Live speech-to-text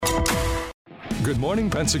Good morning,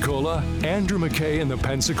 Pensacola. Andrew McKay and the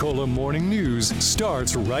Pensacola Morning News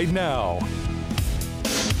starts right now.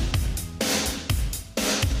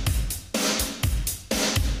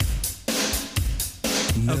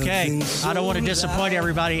 Okay, I don't want to disappoint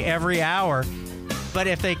everybody every hour, but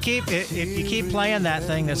if you keep playing that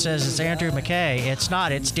thing that says it's Andrew McKay, it's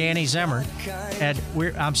not. It's Danny Zimmer, and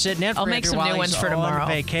I'm sitting in for I'll make Andrew some while new ones he's for tomorrow. on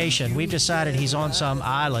vacation. We've decided he's on some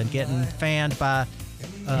island getting fanned by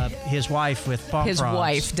his wife with pom His proms.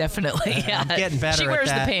 wife, definitely. Yeah. I'm getting better She at wears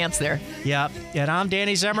that. the pants there. Yep. And I'm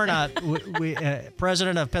Danny Zimmer,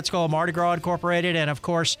 president of Pensacola Mardi Gras Incorporated. And, of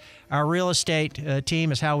course, our real estate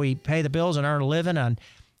team is how we pay the bills and earn a living. And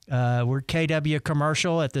we're KW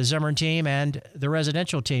Commercial at the Zimmer team and the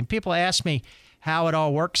residential team. People ask me how it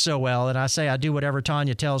all works so well, and I say I do whatever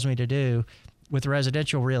Tanya tells me to do. With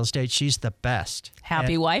residential real estate, she's the best.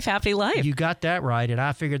 Happy wife, happy life. You got that right, and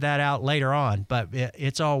I figured that out later on, but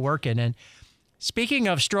it's all working. And speaking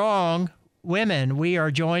of strong women, we are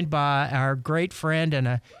joined by our great friend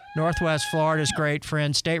and Northwest Florida's great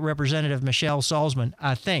friend, State Representative Michelle Salzman,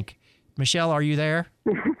 I think. Michelle, are you there?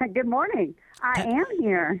 Good morning. I am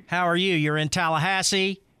here. How are you? You're in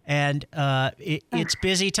Tallahassee, and it's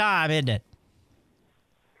busy time, isn't it?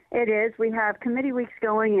 It is. We have committee weeks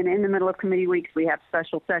going, and in the middle of committee weeks, we have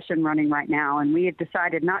special session running right now. And we have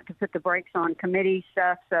decided not to put the brakes on committee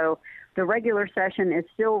stuff, so the regular session is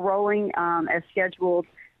still rolling as scheduled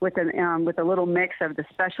with a little mix of the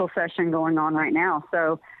special session going on right now.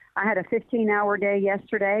 So I had a 15-hour day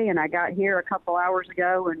yesterday, and I got here a couple hours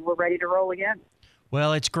ago, and we're ready to roll again.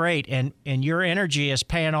 Well, it's great, and your energy is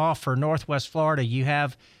paying off for Northwest Florida. You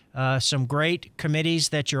have some great committees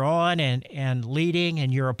that you're on and leading,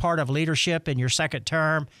 and you're a part of leadership in your second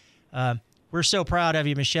term. We're so proud of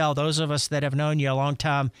you, Michelle. Those of us that have known you a long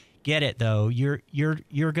time get it, though. You're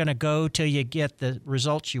going to go till you get the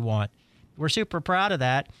results you want. We're super proud of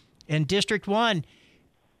that. In District 1,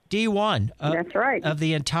 D1 That's right. of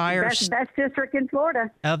the entire best district in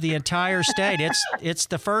Florida. Of the entire state. It's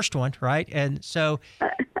the first one, right? And so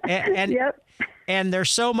and Yep. And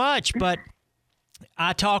there's so much, but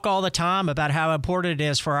I talk all the time about how important it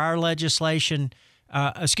is for our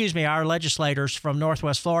our legislators from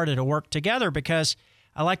Northwest Florida to work together, because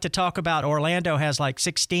I like to talk about Orlando has like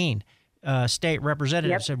 16 state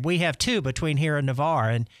representatives, Yep. and we have 2 between here and Navarre.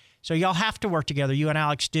 And so y'all have to work together. You and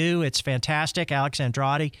Alex do. It's fantastic, Alex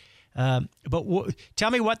Andrade. But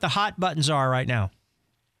tell me what the hot buttons are right now.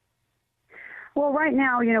 Well, right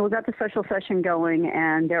now, we've got the special session going,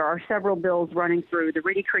 and there are several bills running through. The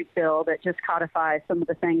Reedy Creek bill that just codifies some of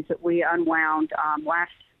the things that we unwound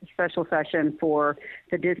last special session for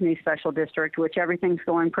the Disney Special District, which everything's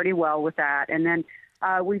going pretty well with that. And then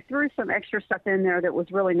we threw some extra stuff in there that was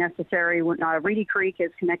really necessary. Reedy Creek is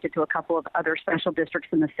connected to a couple of other special districts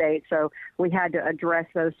in the state, so we had to address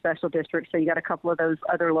those special districts. So you got a couple of those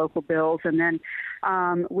other local bills. And then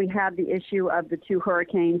we have the issue of the 2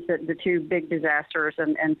 hurricanes, the 2 big disasters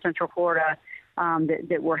in Central Florida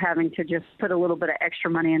that we're having to just put a little bit of extra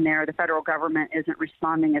money in there. The federal government isn't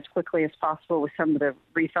responding as quickly as possible with some of the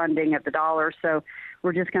refunding of the dollars. So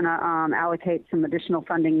we're just going to allocate some additional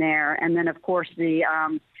funding there. And then, of course, the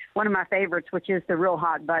one of my favorites, which is the real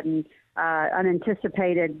hot button,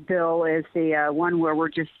 unanticipated bill, is the one where we're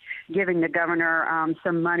just giving the governor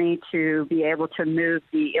some money to be able to move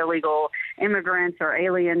the illegal immigrants or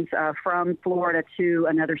aliens from Florida to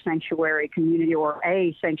another sanctuary community or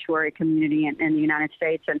a sanctuary community in the United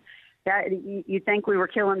States. And that you think we were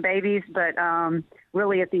killing babies, but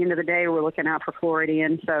really at the end of the day, we're looking out for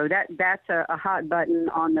Floridians. So that's a hot button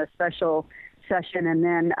on the special session. And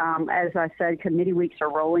then, as I said, committee weeks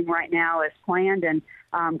are rolling right now as planned, and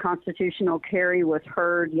constitutional carry was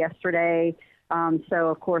heard yesterday. So,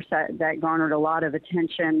 of course, that garnered a lot of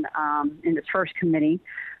attention in the first committee.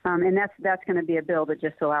 And that's going to be a bill that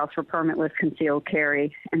just allows for permitless concealed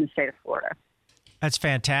carry in the state of Florida. That's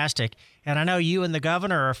fantastic. And I know you and the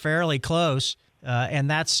governor are fairly close, and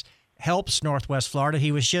that's helps Northwest Florida.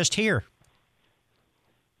 He was just here.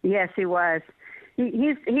 Yes, he was.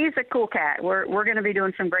 He's a cool cat. We're going to be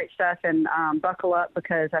doing some great stuff, and buckle up,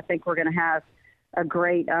 because I think we're going to have a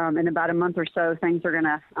great, in about a month or so, things are going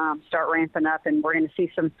to start ramping up, and we're going to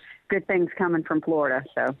see some good things coming from Florida.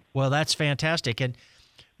 So, well, that's fantastic. And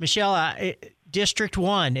Michelle, District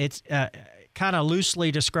 1, it's kind of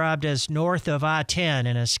loosely described as north of I-10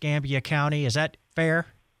 in Escambia County. Is that fair?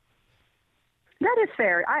 That is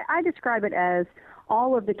fair. I describe it as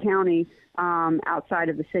all of the county outside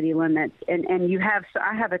of the city limits. And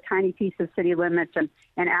I have a tiny piece of city limits,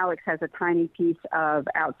 and Alex has a tiny piece of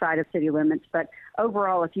outside of city limits. But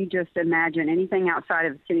overall, if you just imagine anything outside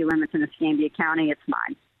of the city limits in Escambia County, it's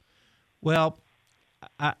mine. Well,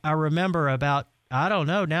 I remember about, I don't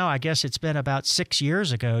know now, I guess it's been about 6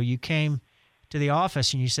 years ago, you came to the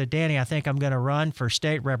office and you said, Danny, I think I'm going to run for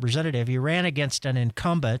state representative. You ran against an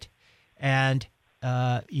incumbent, and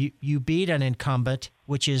you beat an incumbent,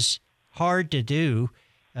 which is hard to do,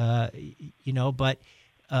 but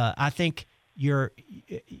I think your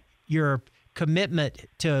commitment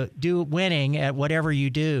to winning at whatever you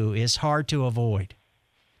do is hard to avoid.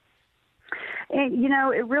 And,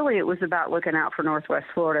 it was about looking out for Northwest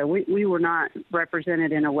Florida. We were not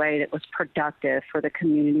represented in a way that was productive for the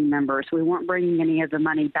community members. We weren't bringing any of the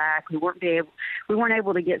money back. We weren't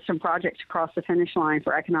able to get some projects across the finish line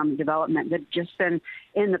for economic development that had just been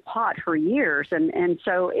in the pot for years. And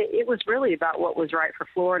so it was really about what was right for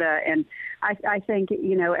Florida. And I think,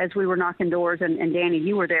 as we were knocking doors, and Danny,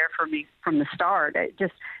 you were there for me from the start,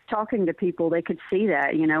 just talking to people, they could see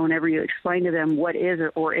that, whenever you explain to them what is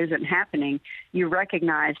or isn't happening, you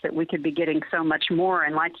recognize that we could be getting so much more.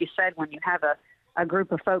 And like you said, when you have a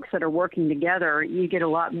group of folks that are working together, you get a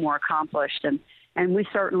lot more accomplished. And we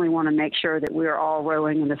certainly want to make sure that we're all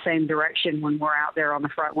rowing in the same direction when we're out there on the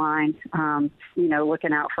front line,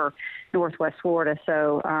 looking out for Northwest Florida.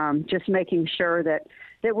 So just making sure that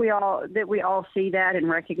we all see that and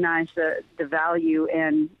recognize the value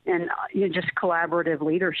and just collaborative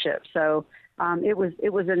leadership. So it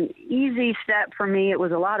was an easy step for me. It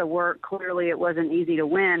was a lot of work. Clearly, it wasn't easy to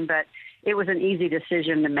win, but it was an easy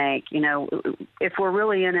decision to make. If we're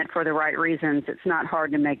really in it for the right reasons, it's not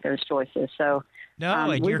hard to make those choices. So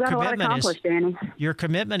no, and we've got a lot accomplished, Danny. Your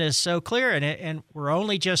commitment is so clear, and we're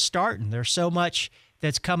only just starting. There's so much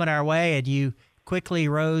that's coming our way, and you quickly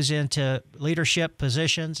rose into leadership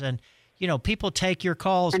positions, and people take your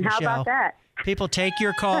calls. And Michelle. How about that? People take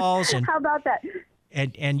your calls, and how about that?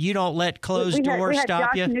 And you don't let closed doors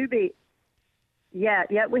stop you. Newby. Yeah,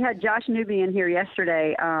 we had Josh Newby in here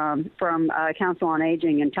yesterday from Council on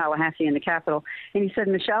Aging in Tallahassee in the Capitol, and he said,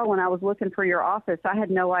 Michelle, when I was looking for your office, I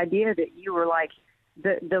had no idea that you were like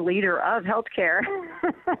the leader of healthcare.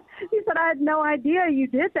 He said, I had no idea you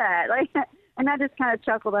did that. And I just kind of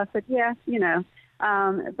chuckled. I said, yeah,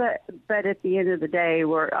 but at the end of the day,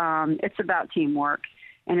 it's about teamwork.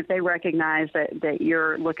 And if they recognize that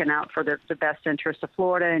you're looking out for the best interest of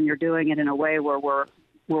Florida and you're doing it in a way where we're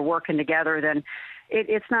working together, then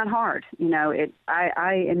it's not hard.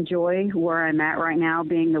 I enjoy where I'm at right now.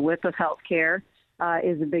 Being the whip of healthcare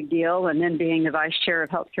is a big deal. And then being the vice chair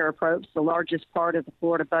of Healthcare Approach, the largest part of the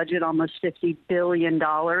Florida budget, almost $50 billion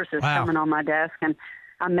is coming on my desk. And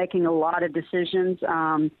I'm making a lot of decisions.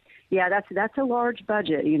 That's a large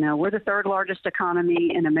budget. We're the third largest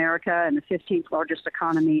economy in America and the 15th largest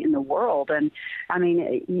economy in the world. And I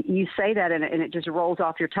mean, you say that and it just rolls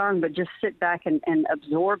off your tongue, but just sit back and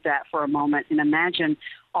absorb that for a moment and imagine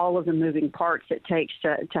all of the moving parts it takes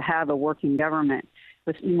to have a working government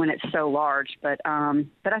when it's so large. But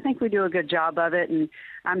I think we do a good job of it, and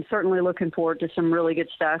I'm certainly looking forward to some really good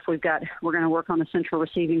stuff. We're going to work on the central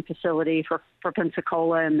receiving facility for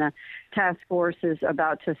Pensacola, and the task force is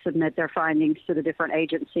about to submit their findings to the different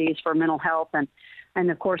agencies for mental health and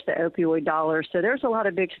of course the opioid dollars. So there's a lot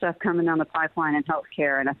of big stuff coming down the pipeline in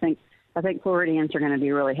healthcare, and I think Floridians are going to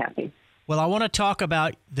be really happy. Well, I want to talk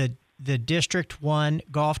about the District 1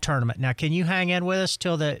 golf tournament. Now, can you hang in with us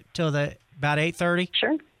till the about 8:30?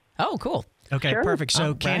 Sure. Oh, cool. Okay, sure. Perfect.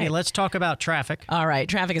 So, Candy, let's talk about traffic. All right.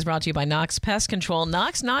 Traffic is brought to you by Knox Pest Control.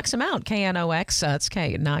 Knox knocks them out. KNOX. It's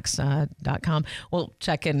Knox.com. We'll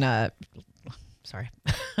check in. Sorry.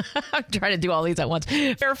 I'm trying to do all these at once.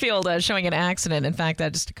 Fairfield showing an accident. In fact,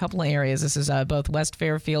 just a couple of areas. This is both West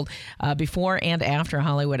Fairfield before and after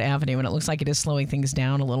Hollywood Avenue, and it looks like it is slowing things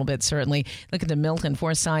down a little bit, certainly. Look at the Milton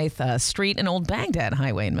Forsyth Street and Old Baghdad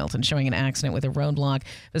Highway in Milton showing an accident with a roadblock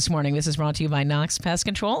this morning. This is brought to you by Knox Pest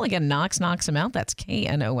Control. Again, Knox knocks them out. That's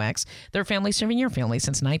KNOX. Their family serving your family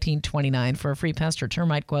since 1929. For a free pest or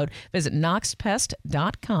termite quote, visit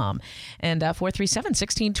knoxpest.com. And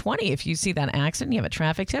 437-1620 if you see that accident. You have a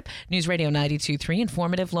traffic tip. News Radio 92.3,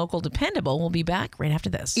 informative, local, dependable. We'll be back right after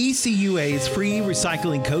this. ECUA's free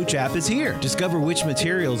Recycling Coach app is here. Discover which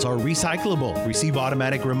materials are recyclable. Receive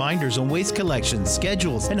automatic reminders on waste collection,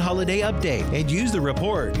 schedules, and holiday update. And use the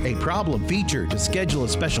Report a Problem feature to schedule a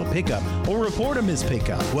special pickup or report a missed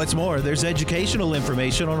pickup. What's more, there's educational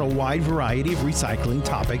information on a wide variety of recycling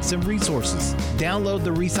topics and resources. Download the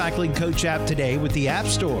Recycling Coach app today with the App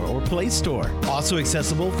Store or Play Store. Also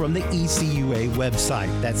accessible from the ECUA website.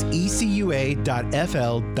 That's ecua.fl.gov.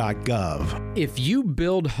 If you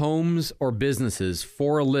build homes or businesses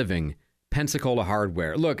for a living, Pensacola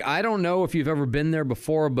Hardware. Look, I don't know if you've ever been there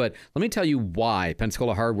before, but let me tell you why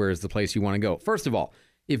Pensacola Hardware is the place you want to go. First of all,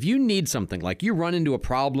 If you need something, like you run into a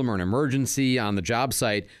problem or an emergency on the job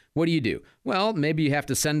site, what do? Well, maybe you have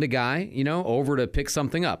to send a guy, over to pick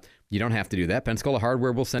something up. You don't have to do that. Pensacola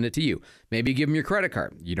Hardware will send it to you. Maybe you give them your credit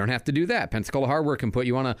card. You don't have to do that. Pensacola Hardware can put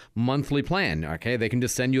you on a monthly plan, okay? They can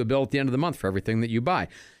just send you a bill at the end of the month for everything that you buy.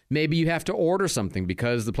 Maybe you have to order something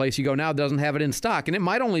because the place you go now doesn't have it in stock, and it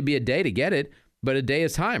might only be a day to get it, but a day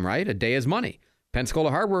is time, right? A day is money. Pensacola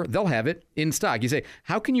Hardware, they'll have it in stock. You say,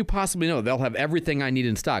 how can you possibly know they'll have everything I need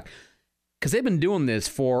in stock? Because they've been doing this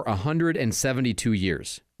for 172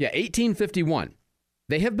 years. Yeah, 1851.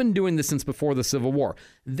 They have been doing this since before the Civil War.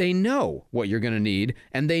 They know what you're going to need,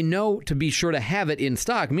 and they know to be sure to have it in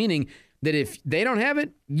stock, meaning that if they don't have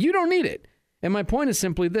it, you don't need it. And my point is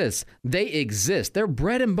simply this. They exist. Their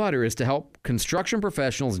bread and butter is to help construction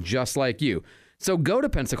professionals just like you. So go to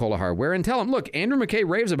Pensacola Hardware and tell them, look, Andrew McKay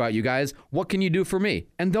raves about you guys. What can you do for me?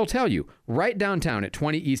 And they'll tell you right downtown at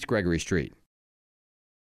 20 East Gregory Street.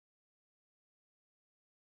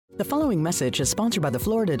 The following message is sponsored by the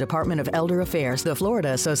Florida Department of Elder Affairs, the Florida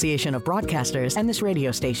Association of Broadcasters, and this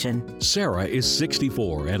radio station. Sarah is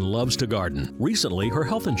 64 and loves to garden. Recently, her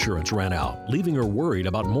health insurance ran out, leaving her worried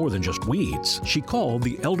about more than just weeds. She called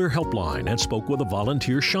the Elder Helpline and spoke with a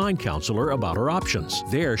volunteer Shine counselor about her options.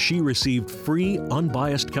 There, she received free,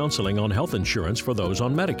 unbiased counseling on health insurance for those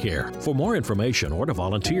on Medicare. For more information or to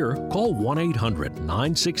volunteer, call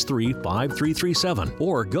 1-800-963-5337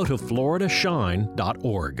 or go to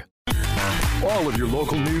floridashine.org. All of your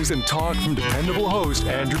local news and talk from dependable host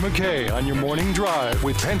Andrew McKay on your morning drive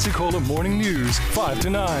with Pensacola Morning News, 5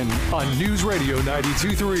 to 9 on News Radio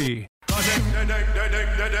 92.3.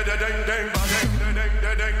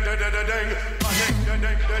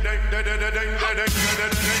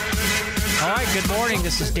 All right, good morning.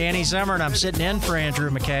 This is Danny Zimmer, and I'm sitting in for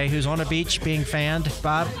Andrew McKay, who's on a beach being fanned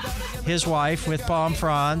by his wife with palm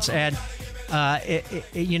fronds. And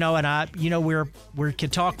we can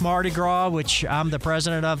talk Mardi Gras, which I'm the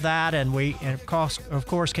president of that, and we of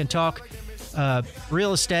course can talk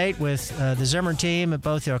real estate with the Zimmer team at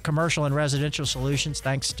both commercial and residential solutions.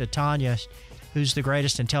 Thanks to Tanya, who's the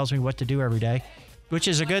greatest and tells me what to do every day, which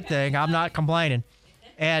is a good thing. I'm not complaining.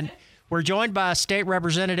 And we're joined by State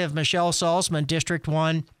Representative Michelle Salzman, District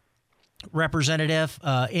 1 representative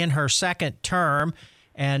in her second term.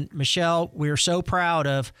 And Michelle, we're so proud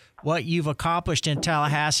of what you've accomplished in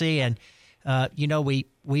Tallahassee. And,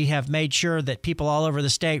 we have made sure that people all over the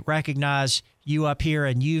state recognize you up here,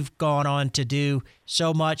 and you've gone on to do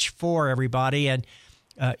so much for everybody. And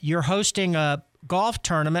you're hosting a golf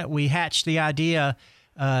tournament. We hatched the idea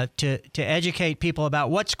to educate people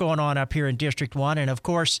about what's going on up here in District 1. And, of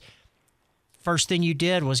course, first thing you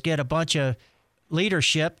did was get a bunch of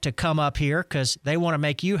leadership to come up here because they want to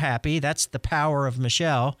make you happy. That's the power of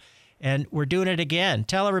Michelle. And we're doing it again.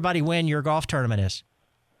 Tell everybody when your golf tournament is.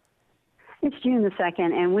 It's June the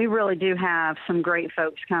 2nd, and we really do have some great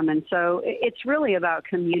folks coming. So it's really about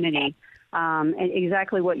community, and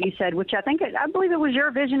exactly what you said, which I believe it was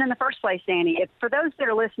your vision in the first place, Danny. For those that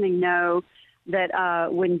are listening know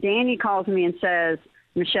that when Danny calls me and says,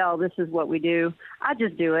 Michelle, this is what we do, I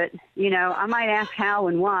just do it. I might ask how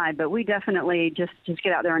and why, but we definitely just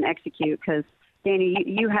get out there and execute because, Danny,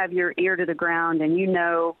 you have your ear to the ground and you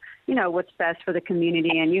know what's best for the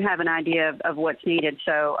community and you have an idea of what's needed.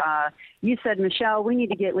 So you said, Michelle, we need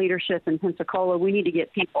to get leadership in Pensacola. We need to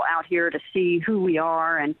get people out here to see who we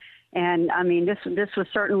are. And I mean, this was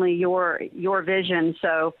certainly your vision.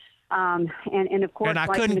 So, and of course, and I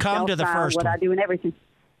couldn't come to the first what one. I do and everything.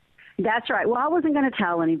 That's right. Well, I wasn't going to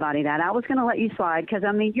tell anybody that. I was going to let you slide because,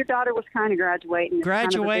 I mean, your daughter was kind of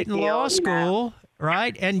graduating law school,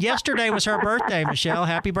 right? And yesterday was her birthday, Michelle.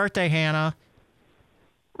 Happy birthday, Hannah.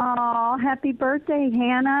 Oh, happy birthday,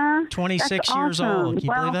 Hannah. 26 years old. Can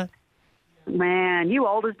you believe that? Man, you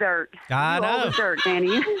old as dirt. I know. Old as dirt,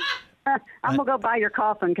 Danny. I'm going to go buy your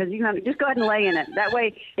coffin because you just go ahead and lay in it. That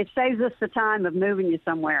way it saves us the time of moving you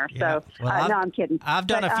somewhere. Yeah. So, well, no, I'm kidding. I've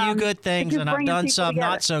done a few good things and I've done some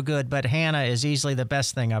not so good, but Hannah is easily the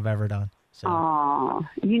best thing I've ever done. So. Oh,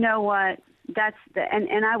 you know what?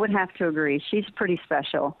 And I would have to agree. She's pretty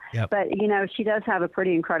special. Yep. But, she does have a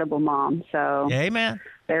pretty incredible mom. So amen.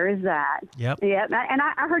 There is that. Yep. Yeah. And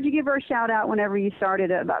I heard you give her a shout out whenever you started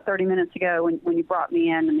about 30 minutes ago when you brought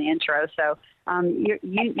me in the intro. So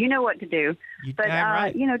you know what to do. But,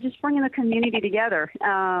 right. just bringing the community together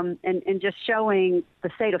and just showing the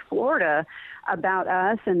state of Florida about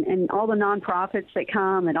us and all the nonprofits that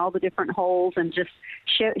come and all the different holes and just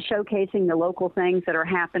showcasing the local things that are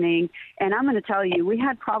happening. And I'm going to tell you, we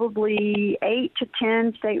had probably 8 to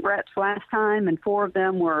 10 state reps last time, and 4 of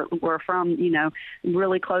them were from,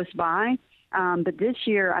 really close by. But this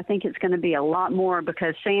year, I think it's going to be a lot more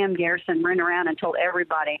because Sam Garrison ran around and told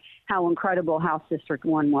everybody how incredible House District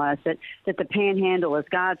 1 was, that the Panhandle is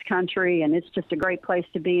God's country and it's just a great place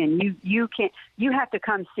to be. And you have to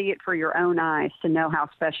come see it for your own eyes to know how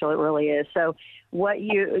special it really is. So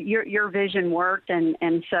your vision worked.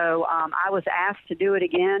 And so I was asked to do it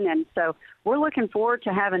again. And so we're looking forward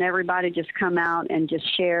to having everybody just come out and just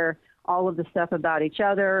share all of the stuff about each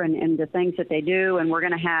other and the things that they do. And we're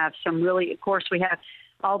going to have some really, of course, we have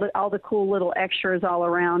all the cool little extras all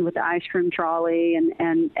around with the ice cream trolley and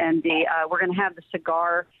we're going to have the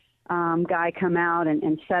cigar guy come out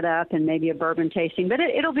and set up and maybe a bourbon tasting. But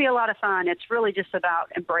it'll be a lot of fun. It's really just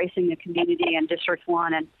about embracing the community in District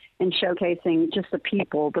 1 and showcasing just the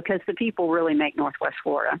people, because the people really make Northwest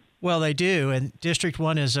Florida. Well, they do, and District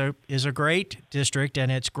 1 is a great district,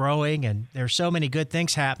 and it's growing, and there's so many good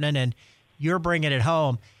things happening, and you're bringing it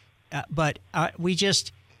home. But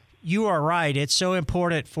you are right. It's so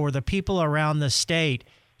important for the people around the state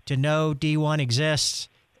to know D1 exists,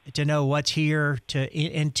 to know what's here,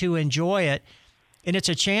 and to enjoy it. And it's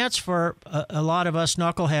a chance for a lot of us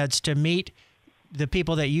knuckleheads to meet the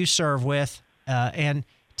people that you serve with and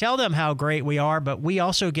tell them how great we are, but we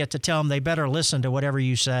also get to tell them they better listen to whatever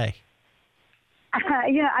you say.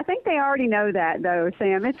 I think they already know that, though,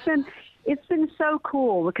 Sam. It's been so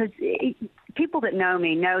cool because people that know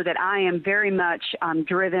me know that I am very much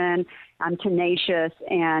driven. I'm tenacious,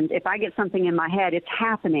 and if I get something in my head, it's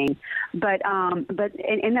happening. But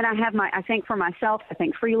then I think for myself, I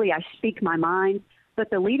think freely, I speak my mind. But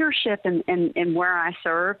the leadership and where I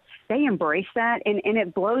serve, they embrace that, and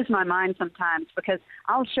it blows my mind sometimes because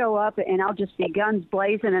I'll show up and I'll just be guns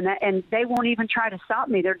blazing, and they won't even try to stop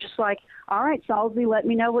me. They're just like, "All right, Salsy, let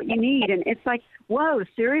me know what you need." And it's like, "Whoa,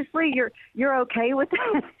 seriously? You're okay with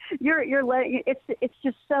that? It's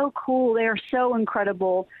just so cool. They are so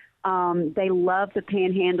incredible." They love the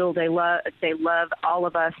Panhandle. They love all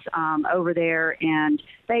of us over there, and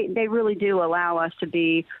they really do allow us to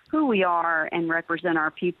be who we are and represent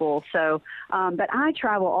our people. So, but I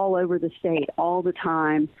travel all over the state all the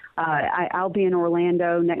time. I'll be in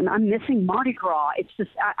Orlando. I'm missing Mardi Gras. It's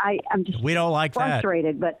just I'm just we don't like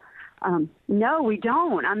frustrated, that. But. No, we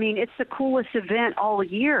don't. I mean, it's the coolest event all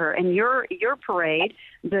year, and your parade,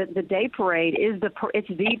 the day parade, it's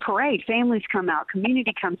the parade. Families come out,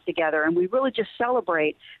 community comes together, and we really just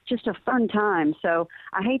celebrate. Just a fun time. So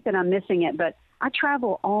I hate that I'm missing it, but I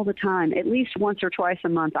travel all the time. At least once or twice a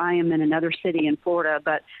month, I am in another city in Florida.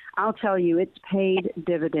 But I'll tell you, it's paid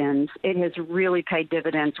dividends. It has really paid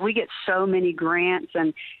dividends. We get so many grants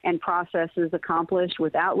and processes accomplished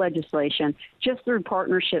without legislation, just through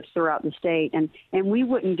partnerships throughout the state. And we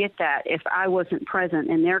wouldn't get that if I wasn't present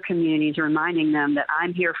in their communities, reminding them that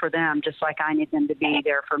I'm here for them, just like I need them to be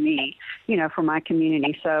there for me, for my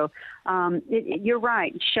community. So you're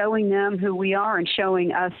right. Showing them who we are and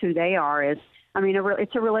showing us who they are is,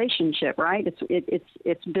 it's a relationship, right?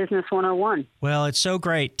 It's business 101. Well, it's so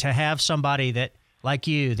great to have somebody that like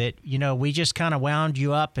you that we just kind of wound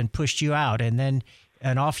you up and pushed you out, and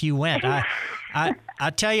off you went. I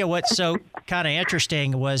tell you what's so kind of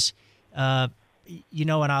interesting was, and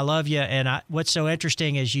I love you, and what's so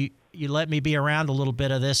interesting is you let me be around a little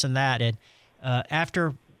bit of this and that, and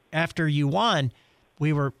after you won,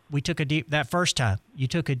 we took that first time you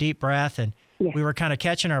took a deep breath and. Yeah. We were kind of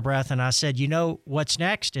catching our breath, and I said, what's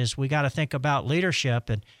next is we got to think about leadership.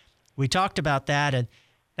 And we talked about that. And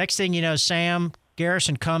next thing you know, Sam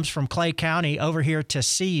Garrison comes from Clay County over here to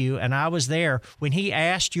see you. And I was there when he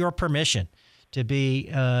asked your permission to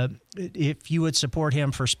be, if you would support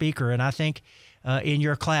him for speaker. And I think in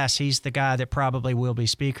your class, he's the guy that probably will be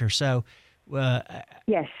speaker. So,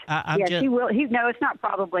 yes, he will. No, it's not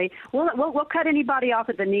probably. We'll cut anybody off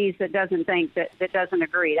at the knees that doesn't think that doesn't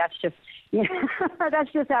agree. That's just that's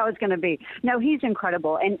just how it's going to be. No, he's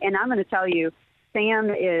incredible, and I'm going to tell you, Sam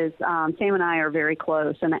and I are very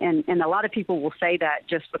close, and a lot of people will say that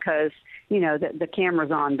just because the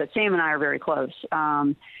camera's on, but Sam and I are very close.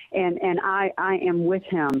 And I am with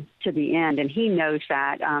him to the end, and he knows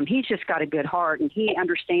that. He's just got a good heart, and he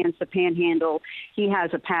understands the Panhandle. He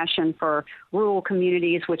has a passion for rural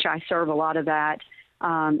communities, which I serve a lot of that.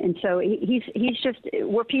 And so he's just,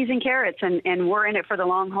 we're peas and carrots, and we're in it for the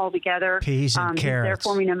long haul together. Peas and carrots. He's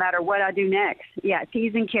there for me no matter what I do next. Yeah,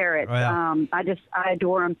 peas and carrots. Well, I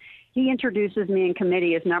adore him. He introduces me in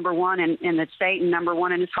committee as number one in the state and number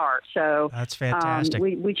one in his heart. So that's fantastic.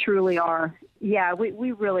 We truly are. Yeah,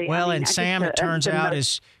 we really. Well, and Sam, it turns out,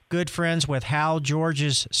 is good friends with Hal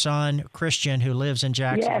George's son, Christian, who lives in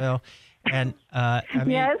Jacksonville. Yes. And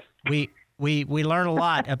yes. we learn a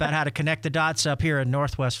lot about how to connect the dots up here in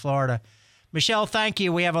Northwest Florida. Michelle, thank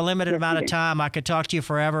you. We have a limited amount of time. I could talk to you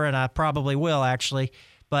forever, and I probably will, actually.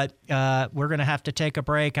 But we're going to have to take a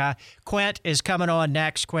break. Quint is coming on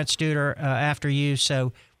next, Quint Studer, after you.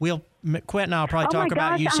 So Quint and I will probably talk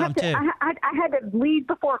about you some too. I had to leave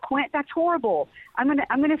before Quint. That's horrible. I'm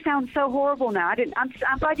gonna sound so horrible now.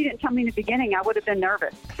 I'm glad you didn't tell me in the beginning. I would have been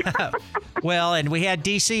nervous. Well, and we had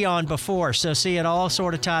DC on before, so see, it all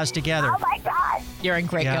sort of ties together. Oh my God! You're in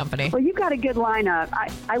great company. Well, you've got a good lineup.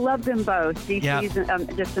 I love them both.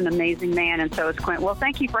 DC's just an amazing man, and so is Quint. Well,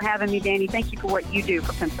 thank you for having me, Danny. Thank you for what you do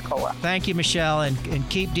for Pensacola. Thank you, Michelle, and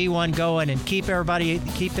keep D1 going, and keep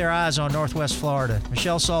their eyes on Northwest Florida.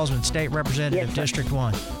 Michelle Salzman, State Representative, District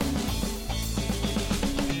 1.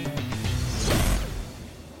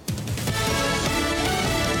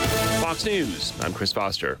 Fox News, I'm Chris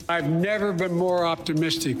Foster. I've never been more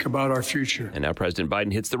optimistic about our future. And now President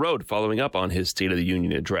Biden hits the road following up on his State of the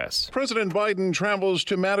Union address. President Biden travels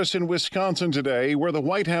to Madison, Wisconsin today, where the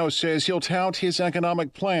White House says he'll tout his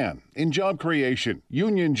economic plan in job creation,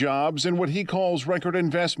 union jobs, and what he calls record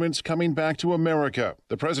investments coming back to America.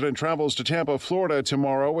 The president travels to Tampa, Florida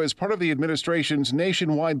tomorrow as part of the administration's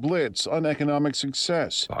nationwide blitz on economic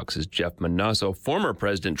success. Fox's Jeff Manasso, former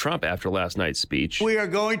President Trump, after last night's speech. We are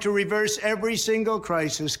going to reverse every single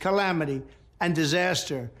crisis, calamity, and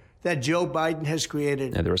disaster that Joe Biden has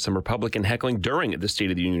created. And there was some Republican heckling during the State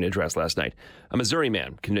of the Union address last night. A Missouri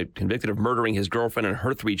man convicted of murdering his girlfriend and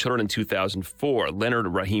her 3 children in 2004. Leonard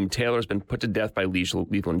Raheem Taylor has been put to death by lethal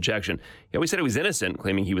injection. He always said he was innocent,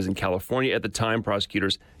 claiming he was in California at the time.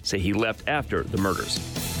 Prosecutors say he left after the murders.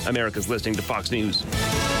 America's listening to Fox News.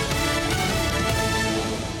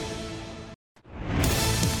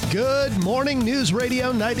 Good morning, News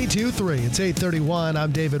Radio 92.3. It's 8:31.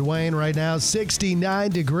 I'm David Wayne. Right now,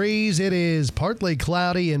 69 degrees. It is partly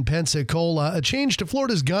cloudy in Pensacola. A change to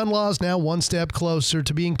Florida's gun laws now one step closer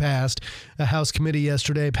to being passed. A House committee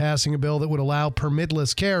yesterday passing a bill that would allow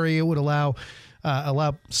permitless carry. It would allow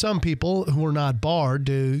some people who are not barred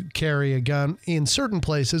to carry a gun in certain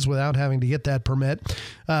places without having to get that permit.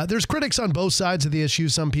 There's critics on both sides of the issue.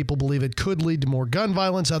 Some people believe it could lead to more gun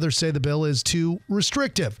violence. Others say the bill is too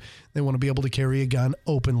restrictive. They want to be able to carry a gun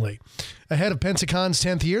openly. Ahead of Pensacon's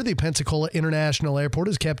 10th year, the Pensacola International Airport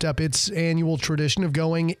has kept up its annual tradition of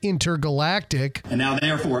going intergalactic. And now,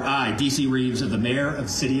 therefore, I, D.C. Reeves, of the Mayor of the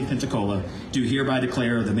City of Pensacola, do hereby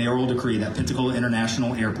declare the mayoral decree that Pensacola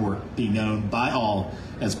International Airport be known by all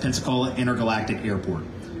as Pensacola Intergalactic Airport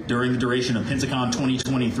during the duration of Pensacon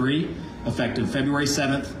 2023, effective February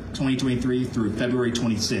 7th, 2023 through February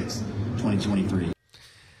 26th, 2023.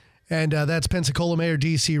 And that's Pensacola Mayor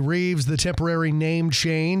D.C. Reeves. The temporary name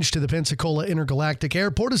change to the Pensacola Intergalactic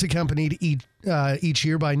Airport is accompanied each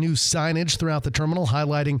year by new signage throughout the terminal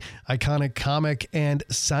highlighting iconic comic and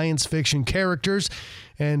science fiction characters.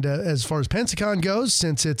 And as far as Pensacon goes,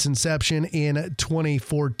 since its inception in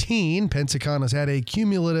 2014, Pensacon has had a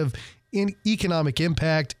cumulative economic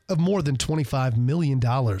impact of more than $25 million.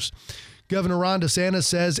 Governor Ron DeSantis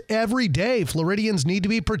says every day Floridians need to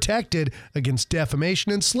be protected against defamation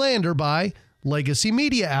and slander by legacy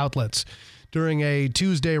media outlets. During a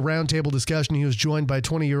Tuesday roundtable discussion, he was joined by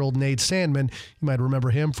 20-year-old Nate Sandman. You might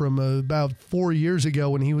remember him from about 4 years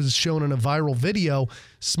ago when he was shown in a viral video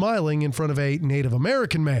smiling in front of a Native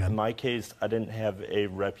American man. In my case, I didn't have a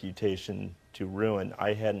reputation to ruin.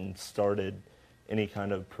 I hadn't started any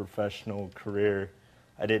kind of professional career.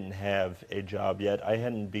 I didn't have a job yet. I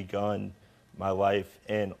hadn't begun my life,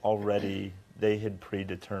 and already they had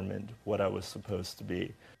predetermined what I was supposed to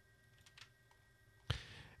be.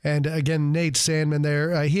 And again, Nate Sandman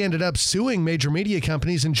there, he ended up suing major media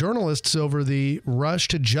companies and journalists over the rush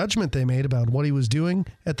to judgment they made about what he was doing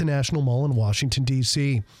at the National Mall in Washington,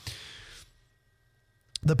 D.C.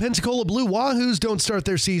 The Pensacola Blue Wahoos don't start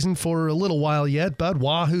their season for a little while yet, but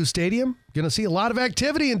Wahoo Stadium, going to see a lot of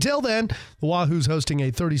activity until then. The Wahoos hosting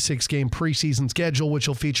a 36-game preseason schedule, which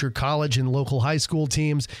will feature college and local high school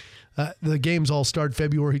teams. The games all start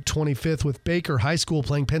February 25th with Baker High School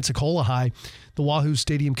playing Pensacola High. The Wahoo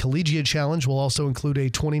Stadium Collegiate Challenge will also include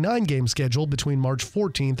a 29-game schedule between March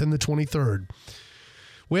 14th and the 23rd.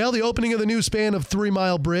 Well, the opening of the new span of 3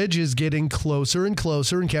 Mile Bridge is getting closer and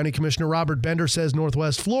closer, and County Commissioner Robert Bender says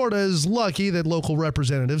Northwest Florida is lucky that local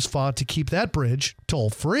representatives fought to keep that bridge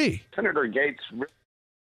toll-free. Senator Gates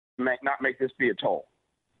may not make this be a toll.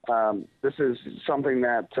 This is something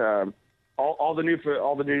that all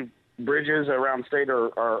the new bridges around state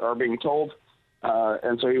are being tolled,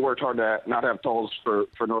 and so he worked hard to not have tolls for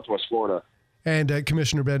Northwest Florida. And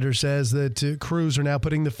Commissioner Bender says that crews are now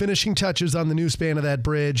putting the finishing touches on the new span of that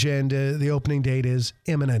bridge, and the opening date is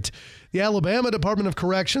imminent. The Alabama Department of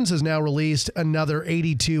Corrections has now released another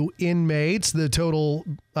 82 inmates. The total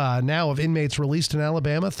now of inmates released in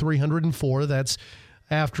Alabama, 304. That's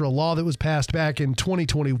after a law that was passed back in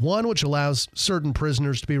 2021, which allows certain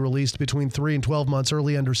prisoners to be released between 3 and 12 months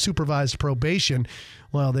early under supervised probation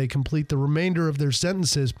while they complete the remainder of their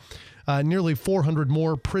sentences. Nearly 400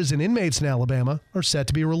 more prison inmates in Alabama are set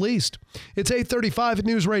to be released. It's 8:35 at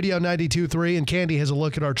News Radio 92.3, and Candy has a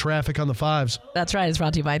look at our traffic on the 5s. That's right. It's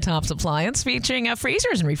brought to you by Tops Appliance, featuring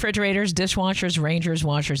freezers and refrigerators, dishwashers, Rangers,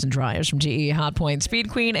 washers, and dryers from GE, Hotpoint, Speed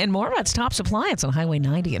Queen, and more. That's Tops Appliance on Highway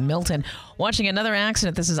 90 in Milton. Watching another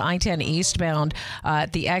accident. This is I-10 eastbound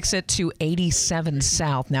at the exit to 87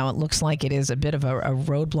 South. Now, it looks like it is a bit of a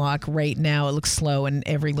roadblock right now. It looks slow in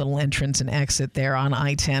every little entrance and exit there on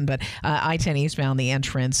I-10, but I-10 eastbound, the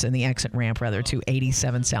entrance and the exit ramp, rather, to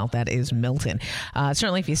 87 South. That is Milton.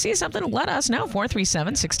 Certainly, if you see something, let us know.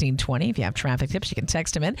 437-1620. If you have traffic tips, you can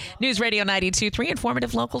text them in. News Radio 92.3,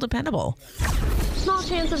 informative, local, dependable. Small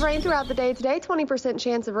chance of rain throughout the day today. 20%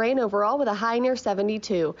 chance of rain overall with a high near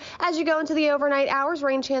 72. As you go into the overnight hours,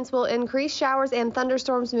 rain chance will increase. Showers and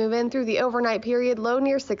thunderstorms move in through the overnight period, low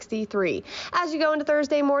near 63. As you go into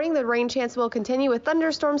Thursday morning, the rain chance will continue with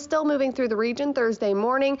thunderstorms still moving through the region Thursday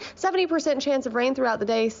morning. 70% chance of rain throughout the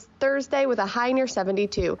day Thursday with a high near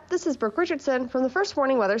 72. This is Brooke Richardson from the First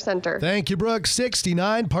Warning Weather Center. Thank you, Brooke.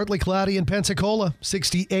 69, partly cloudy in Pensacola,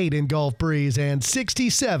 68 in Gulf Breeze, and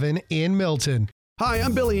 67 in Milton. Hi,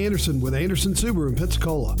 I'm Billy Anderson with Anderson Subaru in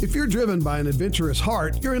Pensacola. If you're driven by an adventurous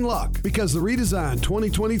heart, you're in luck because the redesigned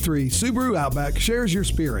 2023 Subaru Outback shares your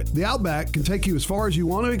spirit. The Outback can take you as far as you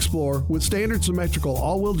want to explore with standard symmetrical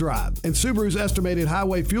all-wheel drive. And Subaru's estimated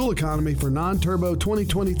highway fuel economy for non-turbo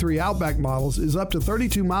 2023 Outback models is up to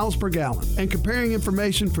 32 miles per gallon. And comparing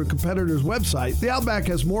information from competitors' website, the Outback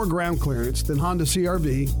has more ground clearance than Honda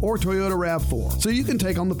CR-V or Toyota RAV4. So you can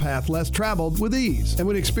take on the path less traveled with ease. And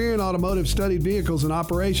when Experian Automotive studied vehicles in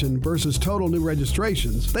operation versus total new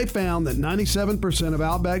registrations, they found that 97% of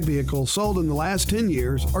Outback vehicles sold in the last 10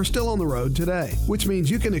 years are still on the road today, which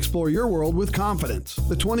means you can explore your world with confidence.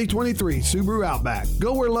 The 2023 Subaru Outback.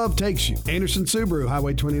 Go where love takes you. Anderson Subaru,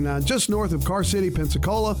 Highway 29, just north of Car City,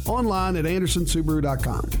 Pensacola. Online at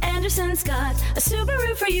andersonsubaru.com. Anderson's got a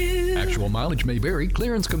Subaru for you. Actual mileage may vary.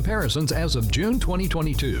 Clearance comparisons as of June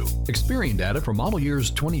 2022. Experian data for model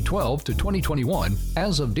years 2012 to 2021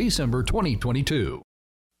 as of December 2022.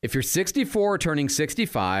 If you're 64 turning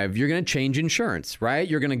 65, you're going to change insurance, right?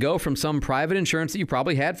 You're going to go from some private insurance that you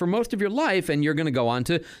probably had for most of your life, and you're going to go on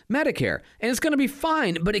to Medicare. And it's going to be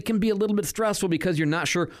fine, but it can be a little bit stressful because you're not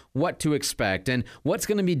sure what to expect and what's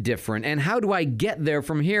going to be different and how do I get there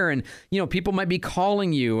from here? And, people might be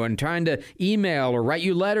calling you and trying to email or write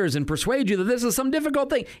you letters and persuade you that this is some difficult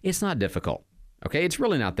thing. It's not difficult. Okay, it's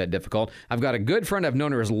really not that difficult. I've got a good friend. I've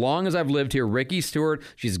known her as long as I've lived here, Ricky Stewart.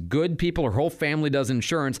 She's good people. Her whole family does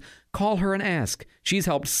insurance. Call her and ask. She's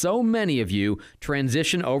helped so many of you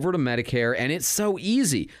transition over to Medicare, and it's so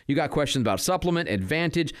easy. You got questions about Supplement,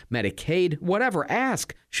 Advantage, Medicaid, whatever.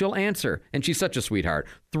 Ask. She'll answer. And she's such a sweetheart.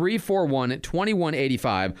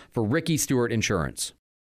 341-2185 for Ricky Stewart Insurance.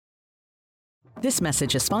 This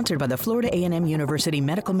message is sponsored by the Florida A&M University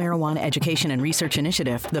Medical Marijuana Education and Research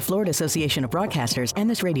Initiative, the Florida Association of Broadcasters, and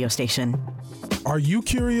this radio station. Are you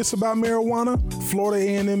curious about marijuana? Florida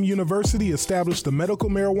A&M University established the Medical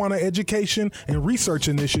Marijuana Education and Research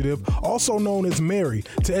Initiative, also known as MARY,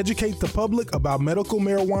 to educate the public about medical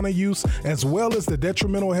marijuana use as well as the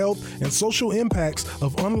detrimental health and social impacts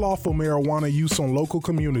of unlawful marijuana use on local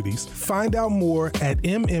communities. Find out more at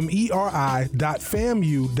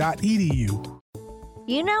mmeri.famu.edu.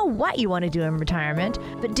 You know what you want to do in retirement,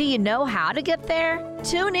 but do you know how to get there?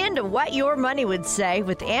 Tune in to What Your Money Would Say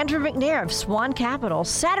with Andrew McNair of Swan Capital,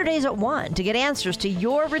 Saturdays at 1 to get answers to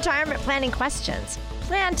your retirement planning questions.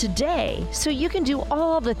 Plan today so you can do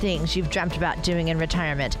all the things you've dreamt about doing in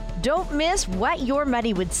retirement. Don't miss What Your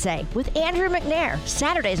Money Would Say with Andrew McNair,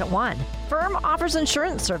 Saturdays at 1. Firm offers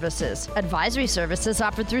insurance services. Advisory services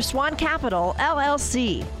offered through Swan Capital,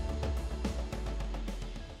 LLC.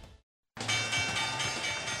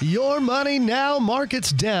 Your money now.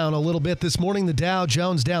 Markets down a little bit this morning. The Dow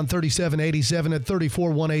Jones down 37.87 at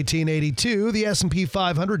 34,118.82. The S&P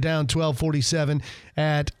 500 down 12.47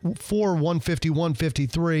 at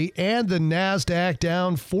 4,151.53. And the NASDAQ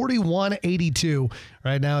down 41.82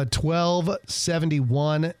 right now at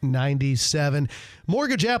 1271.97.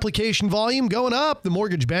 Mortgage application volume going up. The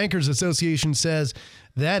Mortgage Bankers Association says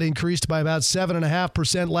that increased by about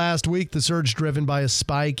 7.5% last week. The surge driven by a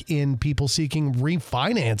spike in people seeking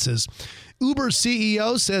refinances. Uber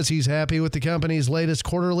CEO says he's happy with the company's latest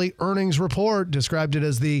quarterly earnings report, described it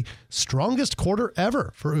as the strongest quarter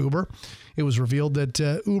ever for Uber. It was revealed that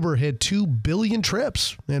Uber hit 2 billion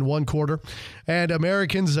trips in one quarter, and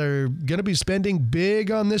Americans are going to be spending big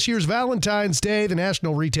on this year's Valentine's Day. The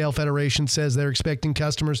National Retail Federation says they're expecting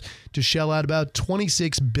customers to shell out about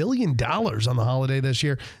 $26 billion on the holiday this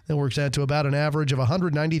year. That works out to about an average of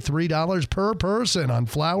 $193 per person on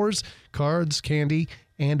flowers, cards, candy,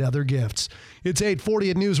 and other gifts. It's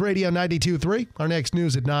 8:40 at News Radio 92.3. Our next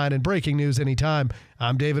news at 9 and breaking news anytime.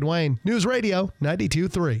 I'm David Wayne. News Radio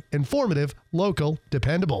 92.3. Informative, local,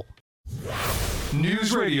 dependable.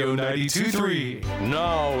 News Radio 92.3.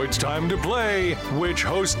 Now it's time to play Which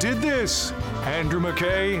Host Did This? Andrew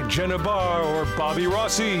McKay, Jenna Barr, or Bobby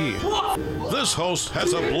Rossi? This host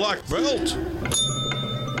has a black belt.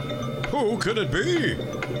 Who could it be?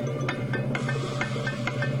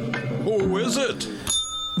 Who is it?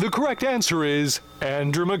 The correct answer is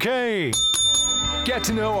Andrew McKay. Get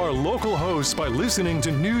to know our local hosts by listening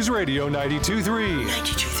to News Radio 92.3.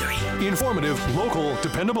 92.3. Informative, local,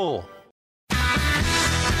 dependable.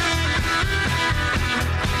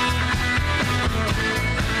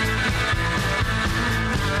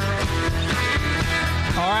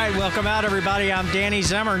 All right, welcome out, everybody. I'm Danny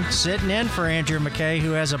Zimmern, sitting in for Andrew McKay,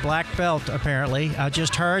 who has a black belt, apparently. I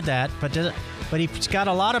just heard that, but he's got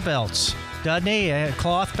a lot of belts, doesn't he?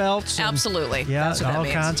 Cloth belts? Absolutely. Yeah, that's what all that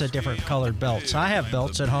means. kinds of different colored belts. I have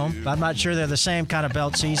belts at home. I'm not sure they're the same kind of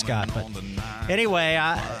belts he's got. But anyway,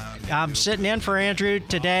 I'm sitting in for Andrew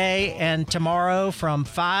today and tomorrow from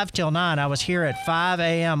 5 till 9. I was here at 5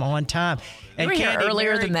 a.m. on time. You were here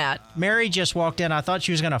earlier than that. Mary just walked in. I thought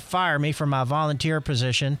she was going to fire me from my volunteer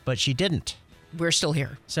position, but she didn't. We're still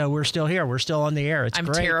here. So we're still here. We're still on the air. It's I'm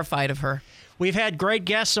great. terrified of her. We've had great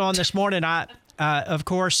guests on this morning. Of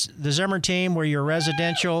course, the Zimmer team, we're your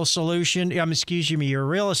residential solution. Your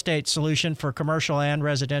real estate solution for commercial and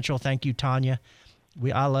residential. Thank you, Tanya.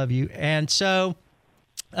 I love you. And so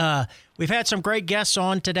we've had some great guests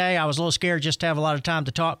on today. I was a little scared just to have a lot of time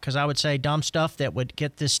to talk because I would say dumb stuff that would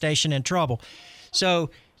get this station in trouble. So,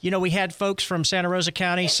 we had folks from Santa Rosa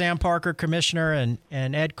County, Sam Parker, Commissioner,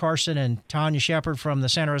 and Ed Carson and Tanya Shepard from the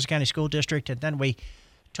Santa Rosa County School District. And then we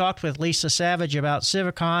talked with Lisa Savage about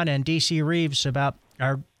Civicon and D.C. Reeves about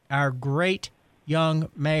our great young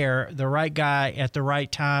mayor, the right guy at the right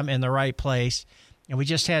time in the right place. And we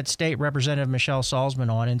just had State Representative Michelle Salzman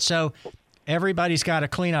on. And so everybody's got a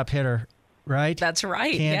cleanup hitter, right? That's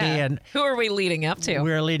right. Candy. Yeah. And who are we leading up to?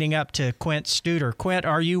 We're leading up to Quint Studer. Quint,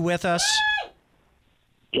 are you with us?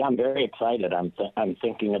 Yeah, I'm very excited. I'm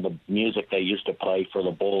thinking of the music they used to play for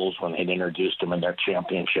the Bulls when they'd introduced them in their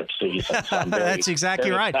championship season. So I'm That's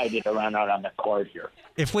exactly right. Excited to run out on the court here.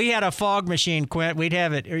 If we had a fog machine, Quint, we'd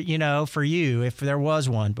have it, for you if there was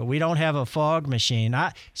one. But we don't have a fog machine.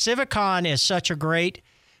 Civicon is such a great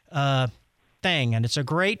thing, and it's a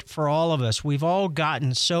great for all of us. We've all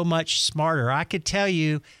gotten so much smarter. I could tell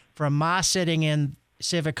you from my sitting in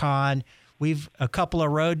Civicon, a couple of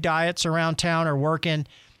road diets around town are working.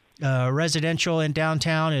 Residential in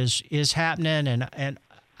downtown is happening, and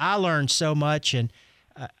I learned so much, and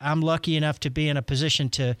I'm lucky enough to be in a position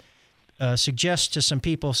to suggest to some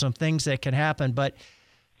people some things that can happen. But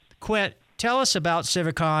Quint, tell us about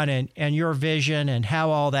Civicon and your vision and how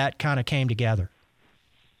all that kind of came together.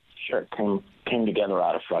 Sure, it came together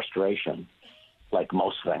out of frustration, like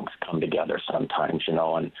most things come together sometimes.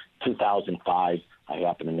 In 2005, I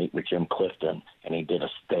happened to meet with Jim Clifton, and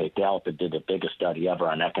Gallup did the biggest study ever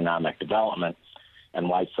on economic development and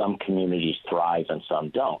why some communities thrive and some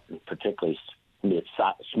don't, and particularly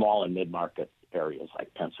small and mid-market areas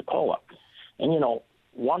like Pensacola. And,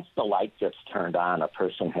 once the light gets turned on, a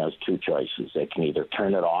person has two choices. They can either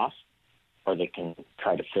turn it off or they can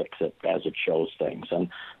try to fix it as it shows things. And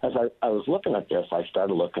as I was looking at this, I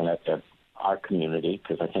started looking at our community,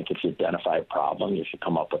 because I think if you identify a problem, you should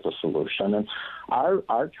come up with a solution. And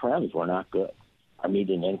our trends were not good. Our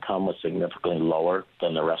median income was significantly lower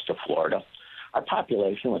than the rest of Florida. Our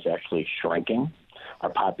population was actually shrinking. Our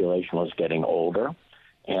population was getting older.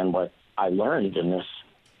 And what I learned in this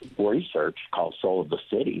research called Soul of the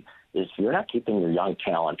City is if you're not keeping your young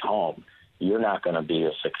talent home, you're not going to be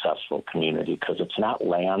a successful community, because it's not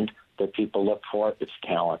land that people look for, it's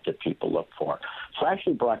talent that people look for. So I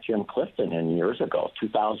actually brought Jim Clifton in years ago,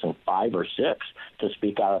 2005 or 6, to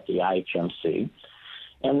speak out at the IHMC.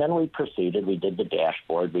 And then we proceeded, we did the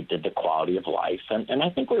dashboard, we did the quality of life, and I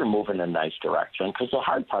think we were moving in a nice direction, because the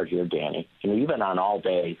hard part here, Danny, you've been on all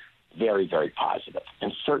day very, very positive,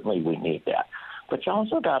 and certainly we need that. But you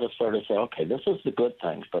also got to sort of say, okay, this is the good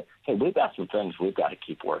things, but hey, we've got some things we've got to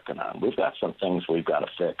keep working on. We've got some things we've got to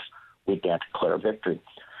fix. we can't declare victory.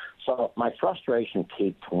 So my frustration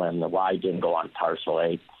peaked when the Y didn't go on Parcel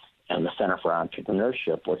 8 and the Center for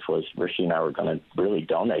Entrepreneurship, which was Rishi and I were going to really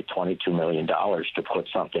donate $22 million to put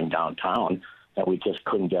something downtown, and we just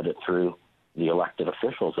couldn't get it through the elected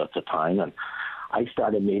officials at the time. And I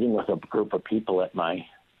started meeting with a group of people at my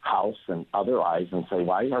house and otherwise and say,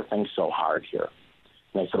 why are things so hard here?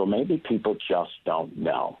 And they said, well, maybe people just don't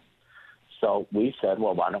know. So we said,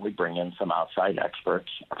 well, why don't we bring in some outside experts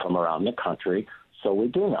from around the country so we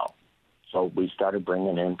do know. So we started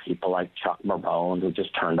bringing in people like Chuck Marone, who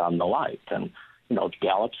just turned on the light. And,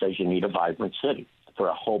 Gallup says you need a vibrant city for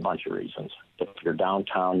a whole bunch of reasons. If you're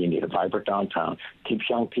downtown, you need a vibrant downtown. Keeps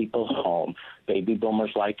young people home. Baby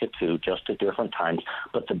boomers like it too, just at different times.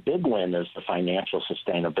 But the big win is the financial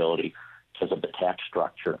sustainability because of the tax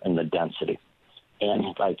structure and the density.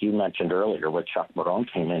 And like you mentioned earlier, when Chuck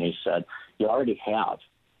Marone came in, he said, you already have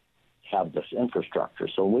this infrastructure.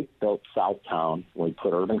 So we built Southtown. We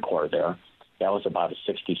put urban core there. That was about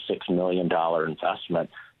a $66 million investment,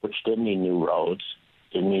 which didn't need new roads,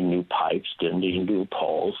 didn't need new pipes, didn't need new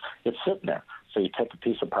poles. It's sitting there. So you take a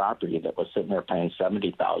piece of property that was sitting there paying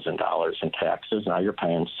 $70,000 in taxes. Now you're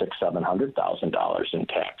paying $700,000 in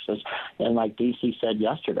taxes. And like DC said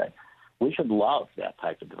yesterday, we should love that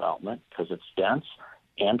type of development because it's dense.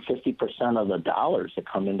 And 50% of the dollars that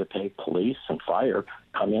come in to pay police and fire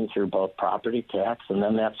come in through both property tax and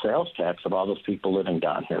then that sales tax of all those people living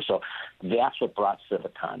down here. So that's what brought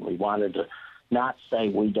Civicon. We wanted to not say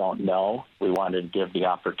we don't know. We wanted to give the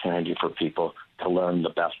opportunity for people to learn the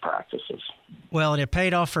best practices. Well, and it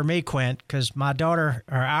paid off for me, Quint, because our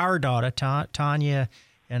daughter, Tanya,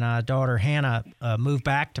 and our daughter, Hannah, moved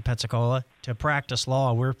back to Pensacola to practice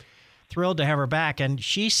law. We're thrilled to have her back. And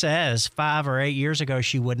she says 5 or 8 years ago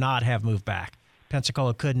she would not have moved back.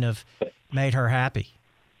 Pensacola couldn't have made her happy.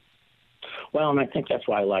 Well, and I think that's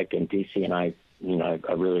why I like in D.C., and I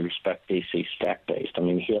really respect D.C. stack-based. I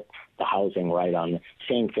mean, he hit the housing right on.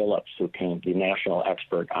 Shane Phillips, who came, the national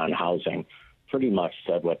expert on housing, pretty much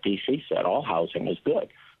said what D.C. said. All housing is good.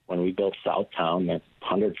 When we built Southtown,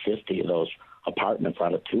 150 of those apartments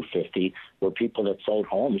out of 250 were people that sold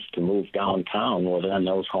homes to move downtown. Well, then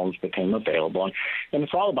those homes became available. And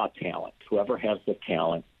it's all about talent. Whoever has the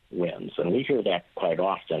talent wins. And we hear that quite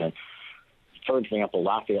often. And for example,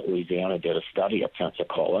 Lafayette, Louisiana did a study of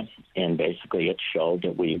Pensacola, and basically it showed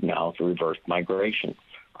that we've now reversed migration.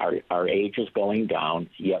 Our age is going down,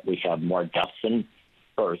 yet we have more deaths than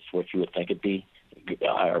births, which you would think it'd be.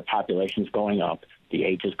 Our population's going up, the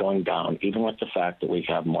age is going down. Even with the fact that we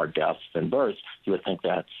have more deaths than births, you would think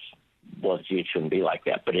it shouldn't be like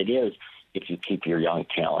that. But it is if you keep your young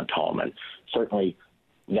talent home. And certainly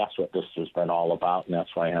that's what this has been all about, and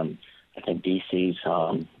that's why I think DC's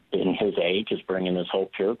in his age is bringing this whole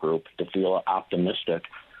peer group to feel optimistic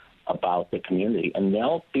about the community. And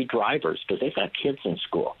they'll be drivers because they've got kids in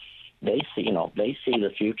school. They see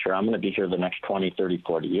the future. I'm going to be here the next 20, 30,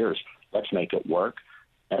 40 years. Let's make it work.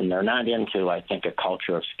 And they're not into, I think, a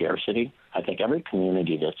culture of scarcity. I think every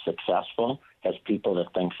community that's successful has people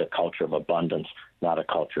that thinks a culture of abundance, not a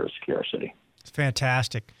culture of scarcity. It's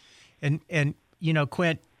fantastic. And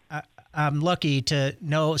Quint, I'm lucky to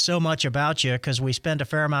know so much about you because we spend a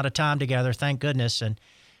fair amount of time together, thank goodness, and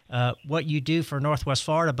what you do for Northwest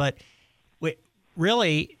Florida. But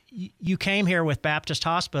really, you came here with Baptist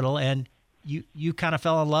Hospital, and you kind of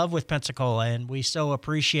fell in love with Pensacola, and we so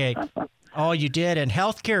appreciate all you did. And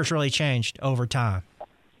healthcare's really changed over time.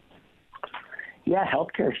 Yeah,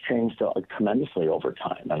 healthcare's changed tremendously over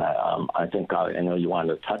time, and I think I know you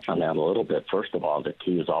wanted to touch on that a little bit. First of all, the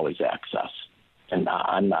key is always access. And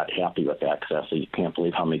I'm not happy with access. You can't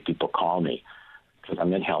believe how many people call me because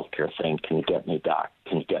I'm in healthcare saying, can you get me, doc?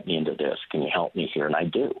 Can you get me into this? Can you help me here? And I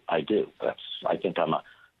do. I think I'm a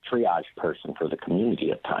triage person for the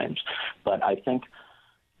community at times. But I think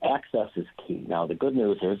access is key. Now, the good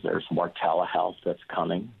news is there's more telehealth that's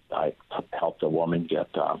coming. I helped a woman get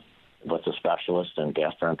with a specialist in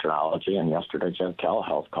gastroenterology, and yesterday she had a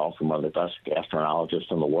telehealth call from one of the best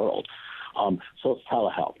gastroenterologists in the world. So it's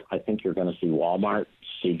telehealth. I think you're going to see Walmart,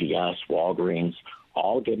 CVS, Walgreens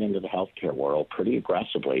all get into the healthcare world pretty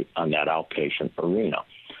aggressively on that outpatient arena.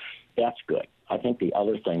 That's good. I think the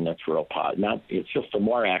other thing that's real positive, it's just the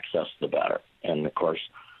more access, the better. And, of course,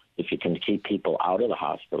 if you can keep people out of the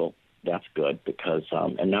hospital, that's good because,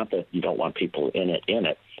 and not that you don't want people in it,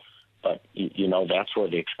 but, that's where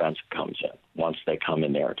the expense comes in. Once they come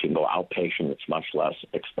in there, if you can go outpatient, it's much less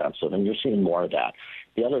expensive, and you're seeing more of that.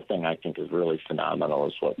 The other thing I think is really phenomenal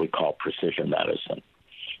is what we call precision medicine.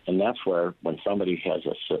 And that's where when somebody has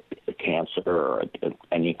a cancer or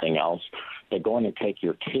anything else, they go in and take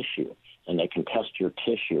your tissue, and they can test your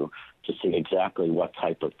tissue to see exactly what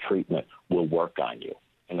type of treatment will work on you.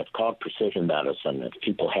 And it's called precision medicine. If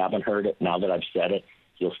people haven't heard it, now that I've said it,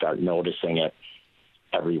 you'll start noticing it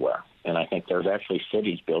everywhere. And I think there's actually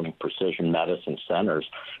cities building precision medicine centers.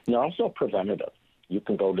 And they're also preventative. You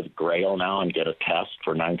can go to the Grail now and get a test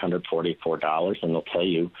for $944, and they'll tell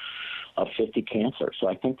you of 50 cancers. So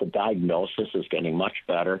I think the diagnosis is getting much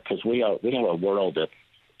better because we have a world that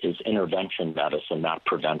is intervention medicine, not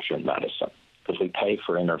prevention medicine. Because we pay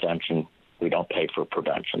for intervention, we don't pay for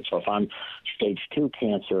prevention. So if I'm stage 2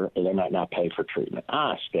 cancer, they might not pay for treatment.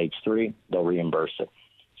 Stage 3, they'll reimburse it.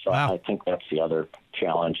 So I think that's the other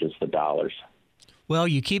challenge is the dollars. Well,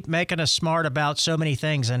 you keep making us smart about so many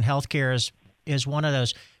things, and healthcare is one of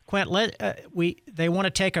those. Quint, they want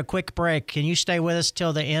to take a quick break. Can you stay with us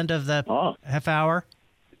till the end of the half hour?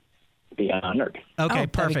 Be honored. Okay,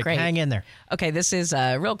 perfect. Hang in there. Okay, this is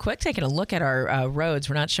real quick, taking a look at our roads.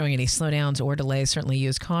 We're not showing any slowdowns or delays. Certainly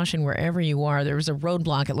use caution wherever you are. There was a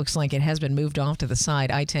roadblock. It looks like it has been moved off to the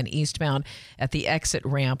side, I-10 eastbound at the exit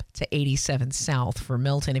ramp to 87 south for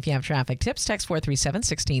Milton. If you have traffic tips, text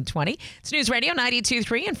 437-1620. It's News Radio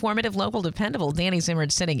 92.3, informative, local, dependable. Danny Zimmern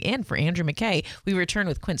sitting in for Andrew McKay. We return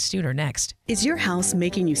with Quint Studer next. Is your house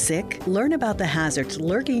making you sick? Learn about the hazards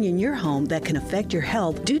lurking in your home that can affect your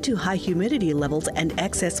health due to high humidity levels and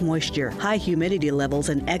excess moisture. High humidity levels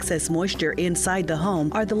and excess moisture inside the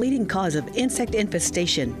home are the leading cause of insect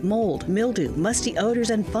infestation, mold, mildew, musty odors,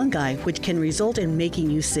 and fungi, which can result in making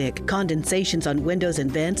you sick. Condensation on windows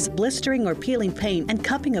and vents, blistering or peeling paint, and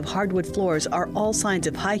cupping of hardwood floors are all signs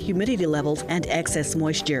of high humidity levels and excess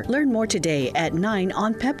moisture. Learn more today at 9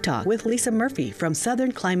 on Pep Talk with Lisa Murphy from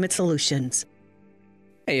Southern Climate Solutions.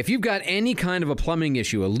 Hey, if you've got any kind of a plumbing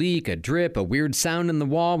issue, a leak, a drip, a weird sound in the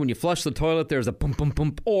wall, when you flush the toilet, there's a pump, pump,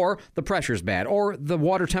 pump, or the pressure's bad, or the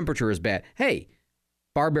water temperature is bad. Hey,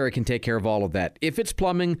 Barberry can take care of all of that. If it's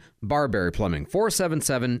plumbing, Barberry Plumbing,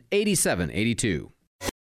 477-8782.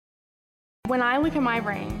 When I look at my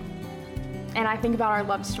brain and I think about our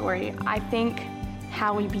love story, I think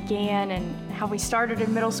how we began and how we started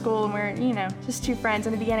in middle school and we're, just two friends.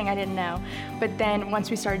 In the beginning, I didn't know. But then once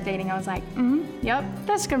we started dating, I was like, yep,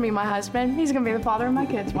 that's gonna be my husband. He's gonna be the father of my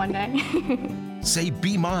kids one day. Say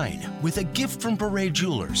Be Mine with a gift from Beret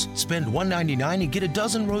Jewelers. Spend $199 and get a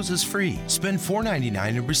dozen roses free. Spend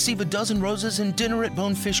 $4.99 and receive a dozen roses and dinner at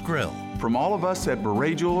Bonefish Grill. From all of us at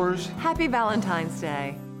Beret Jewelers, Happy Valentine's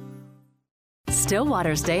Day.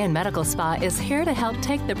 Stillwater's Day and Medical Spa is here to help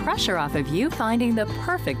take the pressure off of you finding the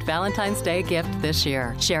perfect Valentine's Day gift this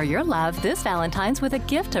year. Share your love this Valentine's with a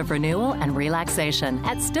gift of renewal and relaxation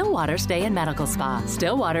at Stillwater's Day and Medical Spa.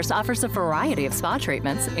 Stillwater's offers a variety of spa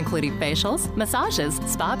treatments, including facials, massages,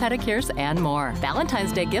 spa pedicures, and more.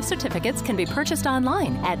 Valentine's Day gift certificates can be purchased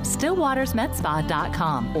online at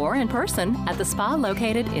stillwatersmedspa.com or in person at the spa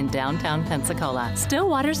located in downtown Pensacola.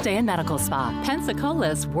 Stillwater's Day and Medical Spa,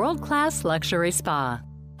 Pensacola's world-class luxury spa.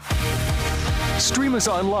 Stream us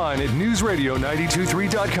online at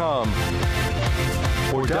newsradio923.com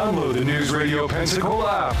or download the News Radio Pensacola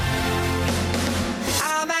app.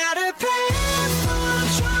 I'm at a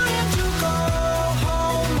payphone trying to go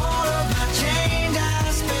home. All of my change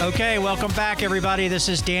I spent. Okay, welcome back, everybody. This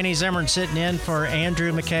is Danny Zimmern sitting in for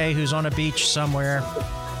Andrew McKay, who's on a beach somewhere.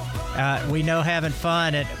 We know having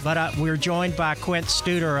fun, but we're joined by Quint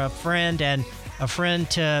Studer, a friend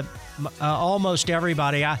to almost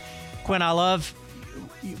everybody. Quint, I love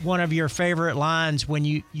one of your favorite lines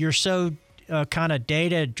when you're so kind of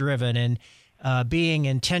data driven and being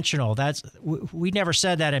intentional. We never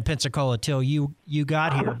said that in Pensacola till you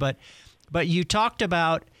got here, but you talked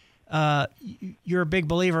about you're a big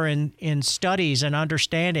believer in studies and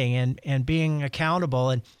understanding and being accountable.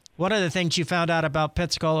 And one of the things you found out about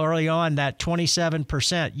Pensacola early on, that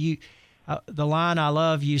 27%, the line I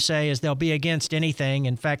love, you say, is they'll be against anything.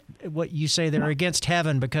 In fact, what you say, they're against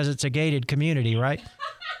heaven because it's a gated community, right?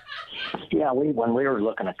 Yeah, when we were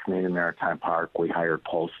looking at Community Maritime Park, we hired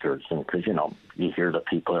posters, and because you hear the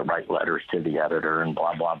people that write letters to the editor and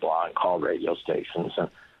blah blah blah, and call radio stations, and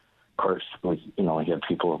of course we had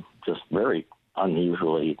people just very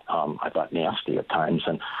unusually, I thought, nasty at times,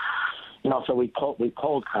 and so we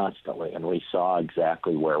polled constantly, and we saw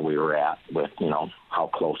exactly where we were at with, how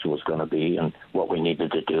close it was going to be and what we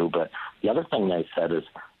needed to do. But the other thing they said is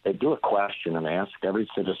they do a question, and they ask every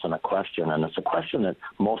citizen a question, and it's a question that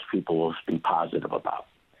most people will be positive about.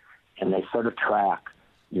 And they sort of track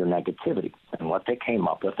your negativity. And what they came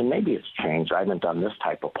up with, and maybe it's changed, I haven't done this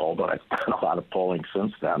type of poll, but I've done a lot of polling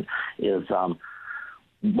since then, is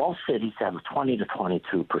most cities have 20 to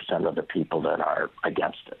 22% of the people that are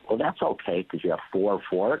against it. Well, that's okay because you have 4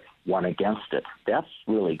 for it, 1 against it. That's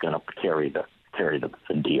really going to carry the carry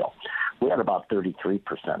the deal. We had about 33%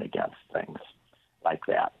 against things like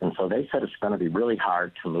that. And so they said it's going to be really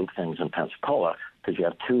hard to move things in Pensacola because you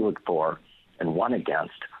have 2 for and 1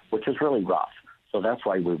 against, which is really rough. So that's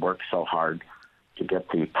why we worked so hard to get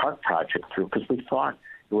the park project through, because we thought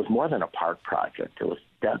it was more than a park project. It was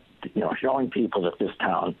showing people that this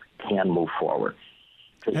town can move forward.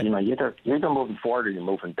 Because, you're either moving forward or you're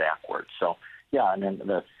moving backwards. So, yeah, and then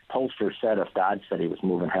the pollster said if God said he was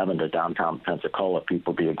moving heaven to downtown Pensacola,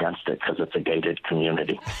 people be against it because it's a gated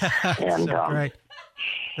community. And so great.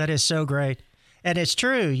 That is so great. And it's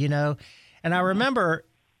true, And I remember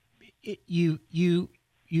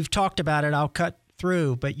you've talked about it. I'll cut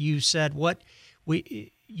through, but you said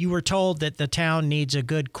you were told that the town needs a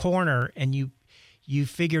good corner, and you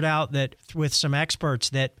figured out that with some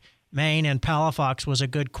experts that Maine and Palafox was a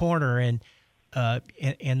good corner, and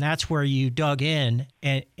that's where you dug in,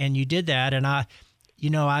 and you did that. And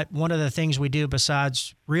one of the things we do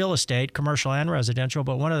besides real estate, commercial and residential,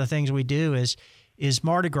 but one of the things we do is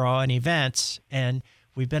Mardi Gras and events, and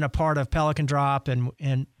we've been a part of Pelican Drop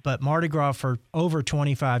but Mardi Gras for over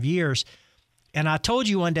 25 years. And I told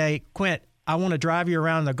you one day, Quint, I want to drive you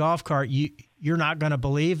around in the golf cart. You're not going to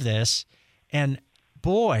believe this. And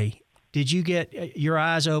boy, did you get your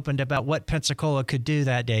eyes opened about what Pensacola could do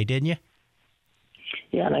that day, didn't you?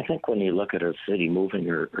 Yeah, and I think when you look at a city moving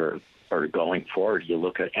or going forward, you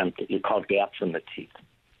look at you call gaps in the teeth.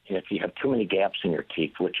 And if you have too many gaps in your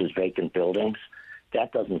teeth, which is vacant buildings,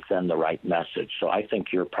 that doesn't send the right message. So I think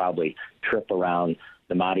your probably trip around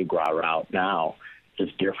the Mardi Gras route now is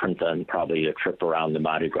different than probably a trip around the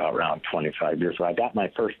Mardi Gras around 25 years ago. I got my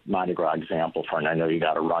first Mardi Gras example for, and I know you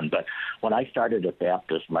got to run, but when I started at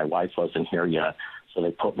Baptist, my wife wasn't here yet, so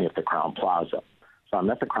they put me at the Crowne Plaza. So I'm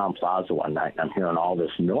at the Crowne Plaza one night, and I'm hearing all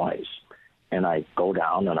this noise. And I go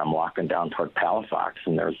down, and I'm walking down toward Palafox,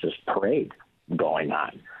 and there's this parade going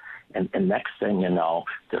on. And next thing you know,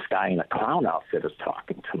 this guy in a clown outfit is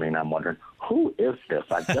talking to me, and I'm wondering, who is this?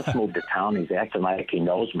 I've just moved to town. He's acting like he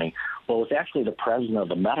knows me. Well, it was actually the president of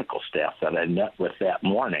the medical staff that I met with that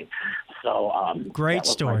morning. So great that was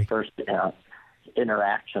story. My first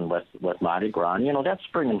interaction with Mardi Gras. And, that's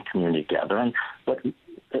bringing community together. And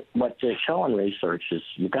what they show in research is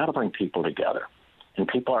you got to bring people together. And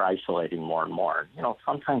people are isolating more and more.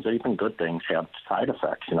 Sometimes even good things have side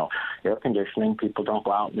effects. Air conditioning, people don't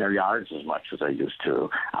go out in their yards as much as they used to,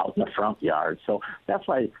 out in the front yard. So that's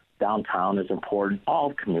why downtown is important.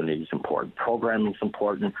 All community is important. Programming is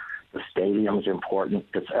important. The stadium is important.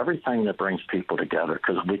 It's everything that brings people together,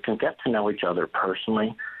 because if we can get to know each other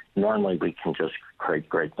personally, normally we can just create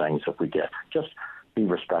great things if we just be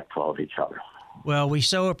respectful of each other. Well, we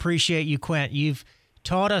so appreciate you, Quint. You've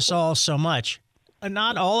taught us all so much.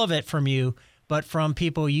 Not all of it from you, but from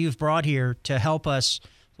people you've brought here to help us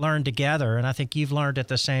learn together. And I think you've learned at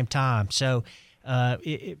the same time. So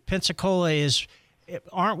Pensacola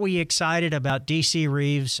aren't we excited about D.C.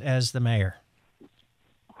 Reeves as the mayor?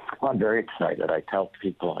 Well, I'm very excited. I tell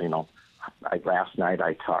people, last night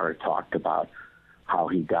I talked about how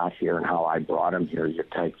he got here and how I brought him here. You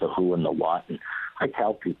take the who and the what. And I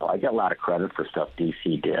tell people I get a lot of credit for stuff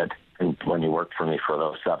D.C. did. And when you worked for me for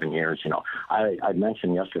those 7 years, I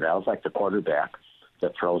mentioned yesterday, I was like the quarterback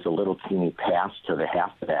that throws a little teeny pass to the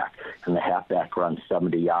halfback, and the halfback runs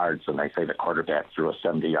 70 yards, and they say the quarterback threw a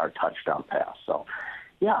 70-yard touchdown pass. So,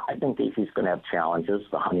 yeah, I think DC's going to have challenges.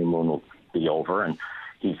 The honeymoon will be over, and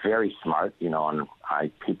he's very smart, and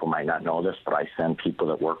people might not know this, but I send people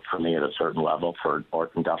that work for me at a certain level for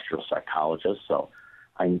industrial psychologists. So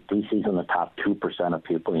DC's in the top 2% of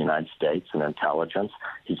people in the United States in intelligence.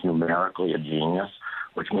 He's numerically a genius,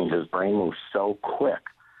 which means his brain moves so quick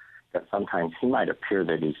that sometimes he might appear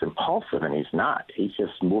that he's impulsive, and he's not. He's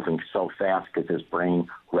just moving so fast because his brain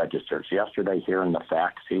registers. Yesterday, hearing the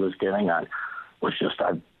facts he was giving on was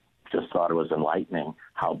I just thought it was enlightening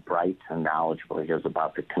how bright and knowledgeable he is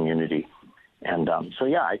about the community. And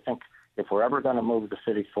I think if we're ever going to move the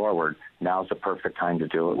city forward, now's the perfect time to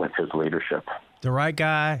do it with his leadership. The right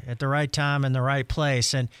guy at the right time in the right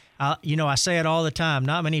place. And, I say it all the time.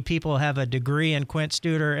 Not many people have a degree in Quint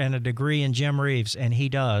Studer and a degree in Jim Reeves, and he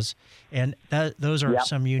does. And those are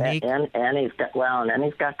some unique. And he's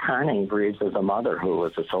got Connie Reeves as a mother who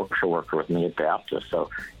was a social worker with me at Baptist. So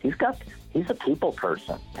he's a people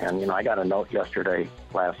person. And, I got a note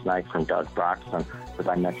last night from Doug Broxton, because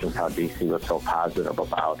I mentioned how D.C. was so positive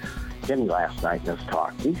about him last night in his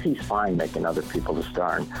talk. D.C.'s fine making other people the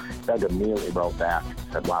star. And Doug immediately wrote back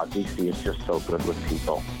and said, wow, D.C. is just so good with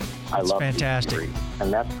people. That's love fantastic. D.C.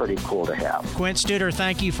 And that's pretty cool to have. Quint Studer,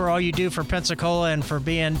 thank you for all you do for Pensacola and for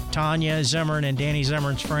being Tanya Zimmern and Danny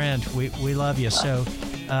Zimmern's friend. We love you. So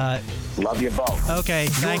Love you both. Okay,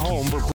 thank you.